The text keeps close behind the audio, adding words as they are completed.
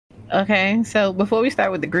Okay, so before we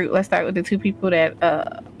start with the group, let's start with the two people that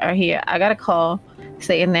are here. I got a call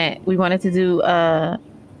saying that we wanted to do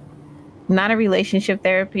not a relationship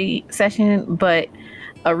therapy session, but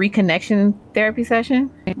a reconnection therapy session.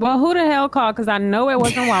 Well, who the hell called? Because I know it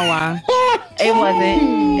wasn't Wawa. It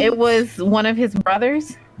wasn't. It was one of his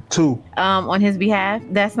brothers. Two. On his behalf.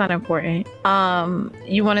 That's not important.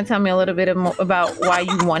 You want to tell me a little bit about why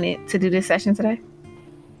you wanted to do this session today?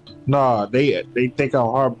 Nah, they think I'm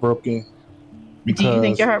heartbroken. Do you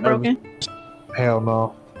think you're heartbroken? Hell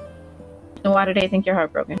no. And why do they think you're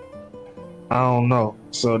heartbroken? I don't know.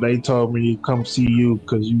 So they told me to come see you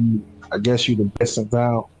because I guess you the best in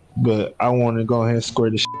town. But I want to go ahead and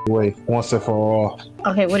square this shit away once and for all.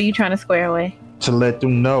 Okay, what are you trying to square away? To let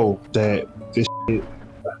them know that this shit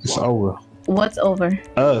is over. What's over?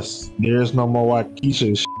 Us. There's no more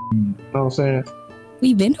Waukesha shit. You know what I'm saying?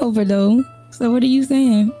 We been over though. So what are you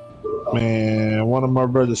saying? Man, one of my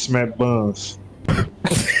brothers smacked buns.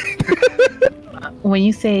 When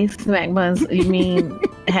you say smack buns, you mean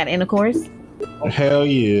had intercourse? Hell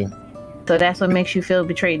yeah. So that's what makes you feel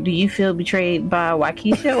betrayed. Do you feel betrayed by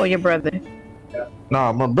Waukesha or your brother?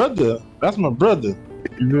 Nah, my brother. That's my brother.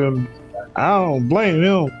 You feel me? I don't blame him.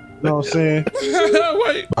 You know what I'm saying?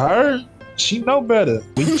 Wait. Her, she know better.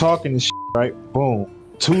 We talking and shit, right? Boom.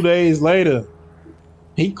 2 days later,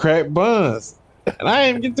 he cracked buns. And I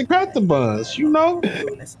didn't get to crack the buns, you know?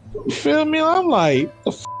 You feel me? I'm like,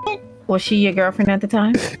 the fuck? Was she your girlfriend at the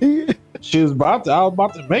time? I was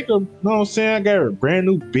about to make her, you know what I'm saying? I got her brand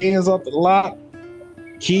new Benz off the lot,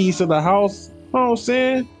 keys to the house, you know what I'm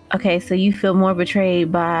saying? Okay, so you feel more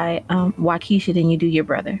betrayed by Waukesha than you do your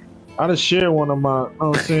brother. I just shared one of my, you know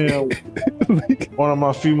what I'm saying? One of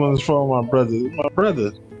my females from my brother. My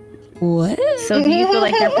brother. What? So do you feel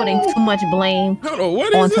like you're putting too much blame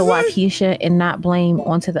onto Waukesha and not blame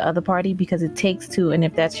onto the other party? Because it takes two, and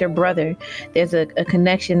if that's your brother, there's a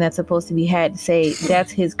connection that's supposed to be had to say,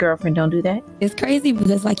 that's his girlfriend, don't do that. It's crazy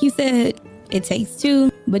because like you said, it takes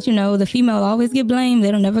two, but you know, the female always get blamed. They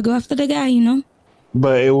don't never go after the guy, you know?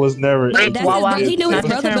 But it was never... He knew his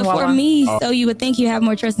brother before me, so you would think you have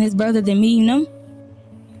more trust in his brother than me, you know?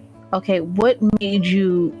 Okay, what made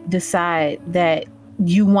you decide that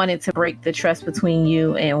you wanted to break the trust between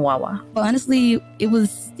you and Wawa? Well, honestly, it was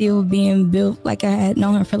still being built. Like I had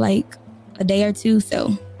known her for like a day or two,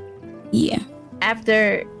 so yeah.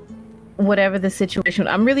 After whatever the situation,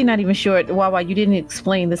 I'm really not even sure. Wawa, you didn't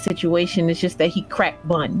explain the situation. It's just that he cracked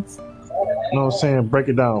buns. You know what I'm saying? Break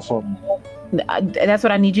it down for me. That's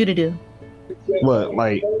what I need you to do. What,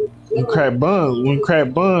 like, you crack buns? When you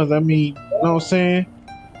crack buns, I mean, you know what I'm saying?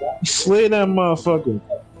 You slid that motherfucker.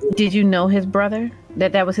 Did you know his brother?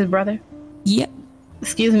 That was his brother? Yep.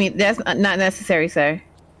 Excuse me, that's not necessary, sir.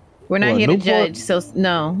 We're not here to judge, so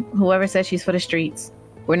no. Whoever says she's for the streets,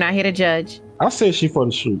 we're not here to judge. I said she for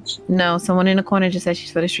the streets. No, someone in the corner just said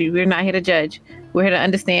she's for the street. We're not here to judge. We're here to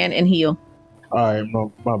understand and heal. All right,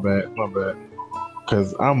 my bad.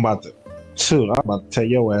 Because I'm about to tear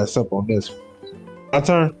your ass up on this. My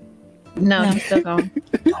turn? No, he's still going.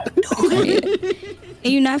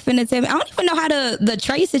 And you're not finna tell me. I don't even know how the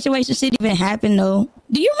Trey situation shit even happened though.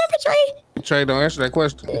 Do you remember Trey? Trey, don't answer that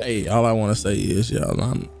question. Hey, all I want to say is, y'all,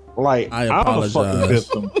 I apologize. I'm the fucking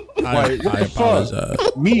victim. I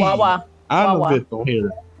apologize. Me, Wawa. I'm the victim here.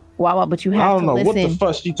 Wawa, but you have to listen. I don't know what the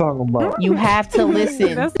fuck she talking about. You have to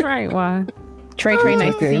listen. That's right, why? Trey,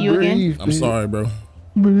 nice to see you again. I'm sorry, bro. Hey,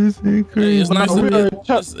 it's nice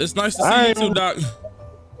to see you too, Doc.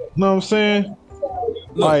 Know what I'm saying?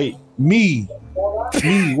 Look. Like me,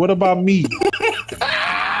 what about me?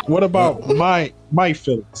 What about my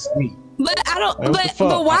feelings? Me. But I don't.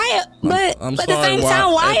 But why? But at the same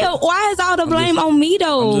time, why is all the blame on me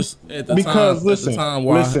though? Because listen,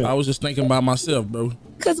 I was just thinking about myself, bro.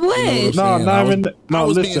 Cause what? I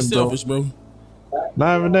was being selfish, bro.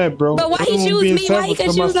 Not even that, bro. But why he choose me? Why he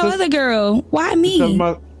could choose no other girl? Why me?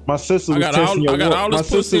 Because my sister was testing your. I got all this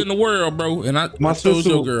pussy in the world, bro, and I chose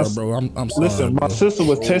your girl, bro. I'm sorry. Listen, my sister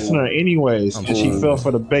was testing her anyways, and she fell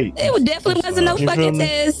for the bait. It definitely wasn't no fucking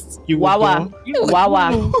test. Wawa.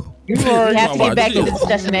 We have to get back to the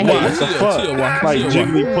discussion at hand. What the fuck? Like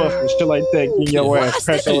Jigglypuff and shit like that, getting your ass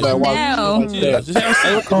cracked over that water. Just have a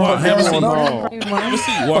seat. Have a seat. Have a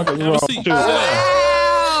seat. Walk. Have a seat.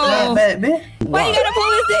 Why you gotta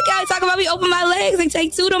pull his dick out? Talk about me open my legs and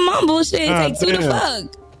take two to mumble shit. Take two to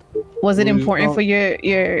fuck. Was it important for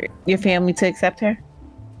your family to accept her?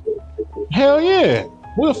 Hell yeah.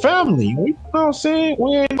 We're a family. You know what I'm saying?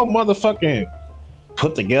 We ain't no motherfucking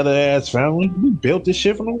put together ass family. We built this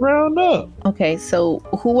shit from the ground up. Okay, so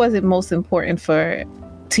who was it most important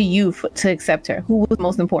to you to accept her? Who was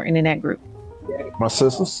most important in that group? My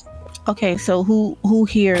sisters. Okay, so who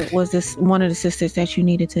here was this one of the sisters that you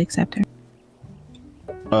needed to accept her?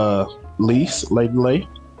 Lady Lay.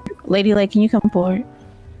 Lady Lake, can you come forward?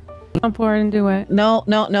 Come forward and do it. No.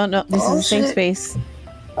 This is a safe space.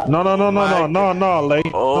 No, Lay.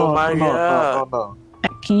 Oh my God. No.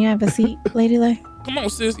 Can you have a seat, Lady Lake? Come on,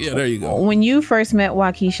 sis. Yeah, there you go. When you first met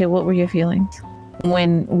Waukesha, what were your feelings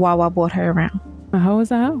when Wawa brought her around? A hoe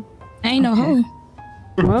is a hoe. I ain't no hoe.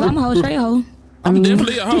 Well, I'm a hoe, Trey hoe. I'm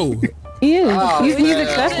definitely a hoe. he is. He's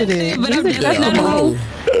accepted it. But He's I'm definitely accepted not a hoe.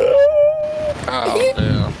 Oh,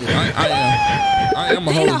 damn. I am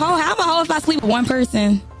a I ain't a hoe. hoe. I'm a hoe if I sleep with one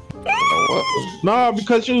person. Nah,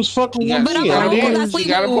 because you was fucking with But I'm me. a hoe I if I didn't. sleep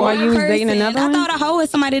got a with point. one You was person. dating another I one? thought a hoe is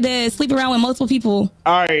somebody that sleep around with multiple people.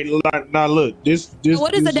 All right, now look. This.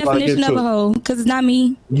 What is the this what I get definition of to. a hoe? Because it's not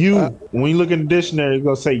me. You. When you look in the dictionary, it's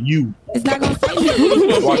gonna say you. It's not gonna say me. I've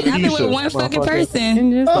been with Waukesha, one fucking motherfucker. person.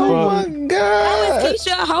 And just Oh my How God. is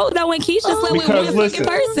Keisha a hoe though when Keisha slept with Because one listen.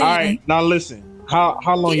 fucking person? All right, now listen. How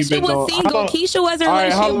long you Keisha been was on? single. Keisha was in a all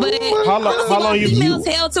right, relationship, but how long you? females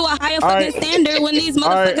held to a higher fucking standard when these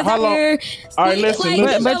right, motherfuckers how out long- here. all right, sleep listen, like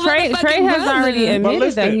listen. But Trey has already admitted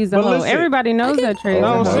listen, that he's a but hoe. listen. Everybody knows that Trey is No,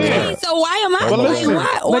 a I'm hoe. saying. So why am I But like listen.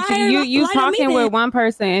 why But you talking with one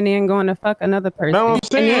person and then going to fuck another person. No, I'm And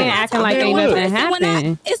saying. then acting like Man, ain't look. nothing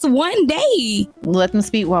happened. It's one day. Let them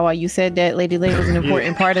speak, Wawa. You said that Lady Lake was an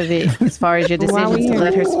important part of it as far as your Why we decision to here?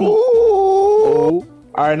 let her speak.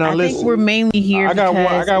 All right, now I listen. think we're mainly here I got one-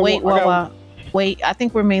 because I got wait, one- I got Wawa. Wait, I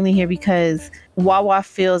think we're mainly here because Wawa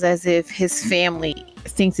feels as if his family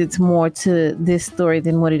thinks it's more to this story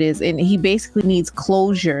than what it is, and he basically needs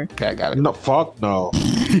closure. Okay, I got it. No, fuck no.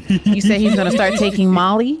 You said he's gonna start taking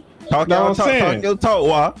Molly. Talk No, y'all I'm talk saying. your talk,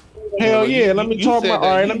 why? Hell yeah. Let me You talk said my. that.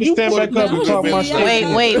 All right, let me You stand put back up it and down. talk my shit.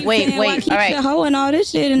 Wait. All right. Hoe and all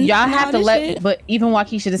this shit and Y'all all have to this let, shit. but even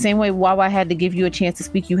Waukesha, the same way Wawa had to give you a chance to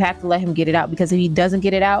speak, you have to let him get it out, because if he doesn't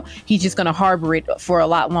get it out, he's just gonna harbor it for a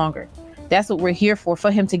lot longer. That's what we're here for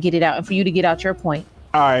him to get it out and for you to get out your point.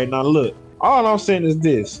 All right, now look. All I'm saying is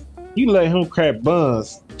this: you let him crack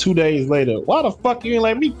buns 2 days later. Why the fuck you ain't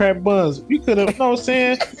let me crack buns? You could have, you know what I'm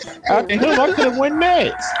saying? I could have went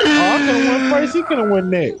next. I could have went first. He could have went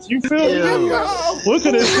next. You feel me? We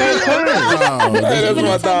could have said turn. That's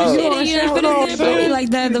my dog. Shit, and you ain't What I'm finna say saying? like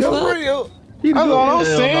that. The fuck? That's all I'm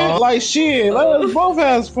saying. Like shit, let us both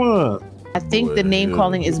have fun. I think the name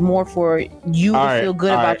calling is more for you to All right, feel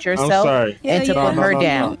good all about right, yourself I'm sorry. and to Yeah, put her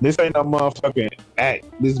down. This ain't no motherfucking act.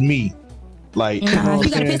 This me. Like, you know Nah, what you I'm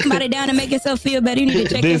gotta saying? piss somebody down and make yourself feel better. You need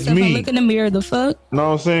to check This yourself me. and look in the mirror. The fuck? Know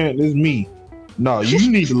what I'm saying? This me. No, you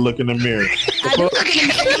need to look in the mirror. I do look in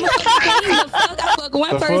the mirror. I'm a fucking queen. The fuck? I fuck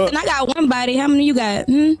one The person. fuck? I got one body. How many you got?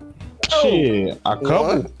 Shit, a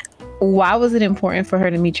couple. Why was it important for her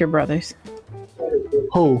to meet your brothers?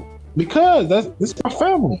 Who? Because this is my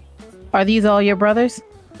family. Are these all your brothers?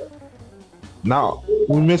 No,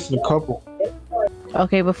 we missing a couple.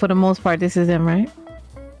 Okay, but for the most part, this is them, right?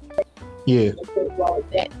 Yeah.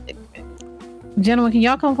 Gentlemen, can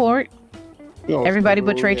y'all come forward? We gonna Everybody stay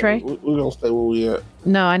but where Trey we Trey? at. We gonna stay where we at.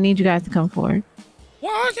 No, I need you guys to come forward. Why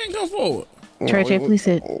I can't come forward? Trey Trey, please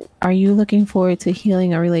sit. Are you looking forward to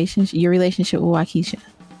healing your relationship with Waukesha?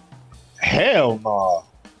 Hell no.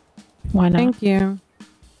 Why not? Thank you.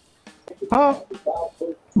 Huh?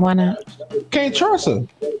 Why not? Can't trust her.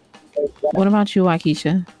 What about you,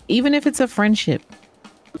 Waukesha? Even if it's a friendship.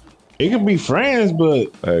 It could be friends, but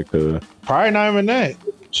Hey, cool. probably not even that.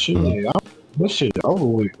 Shit, this shit over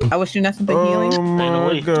with. I wish you nothing but healing Oh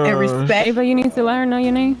my and god. respect. Ava, you need to let her know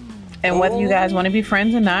your name. And whether you guys want to be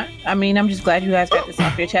friends or not, I mean, I'm just glad you guys got this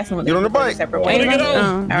off your chest and went Get on the bike. separate Wanna ways. get All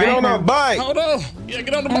on? Get on right, the bike. Hold on. Yeah,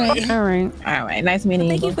 get on the bike. All right. all right. Nice meeting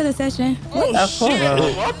Thank you. you for the session. Oh, Of course.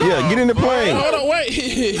 shit. Yeah, get in the plane. Hold on,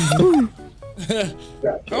 wait.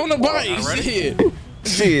 On the bike.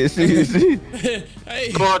 Shit. Shit.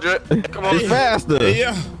 Hey. Come on, Dre. Come on. It's faster.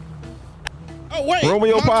 Yeah. Oh, wait.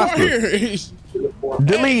 Romeo my car Pasta. here.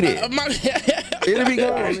 Delete it. My- It'll be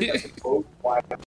gone.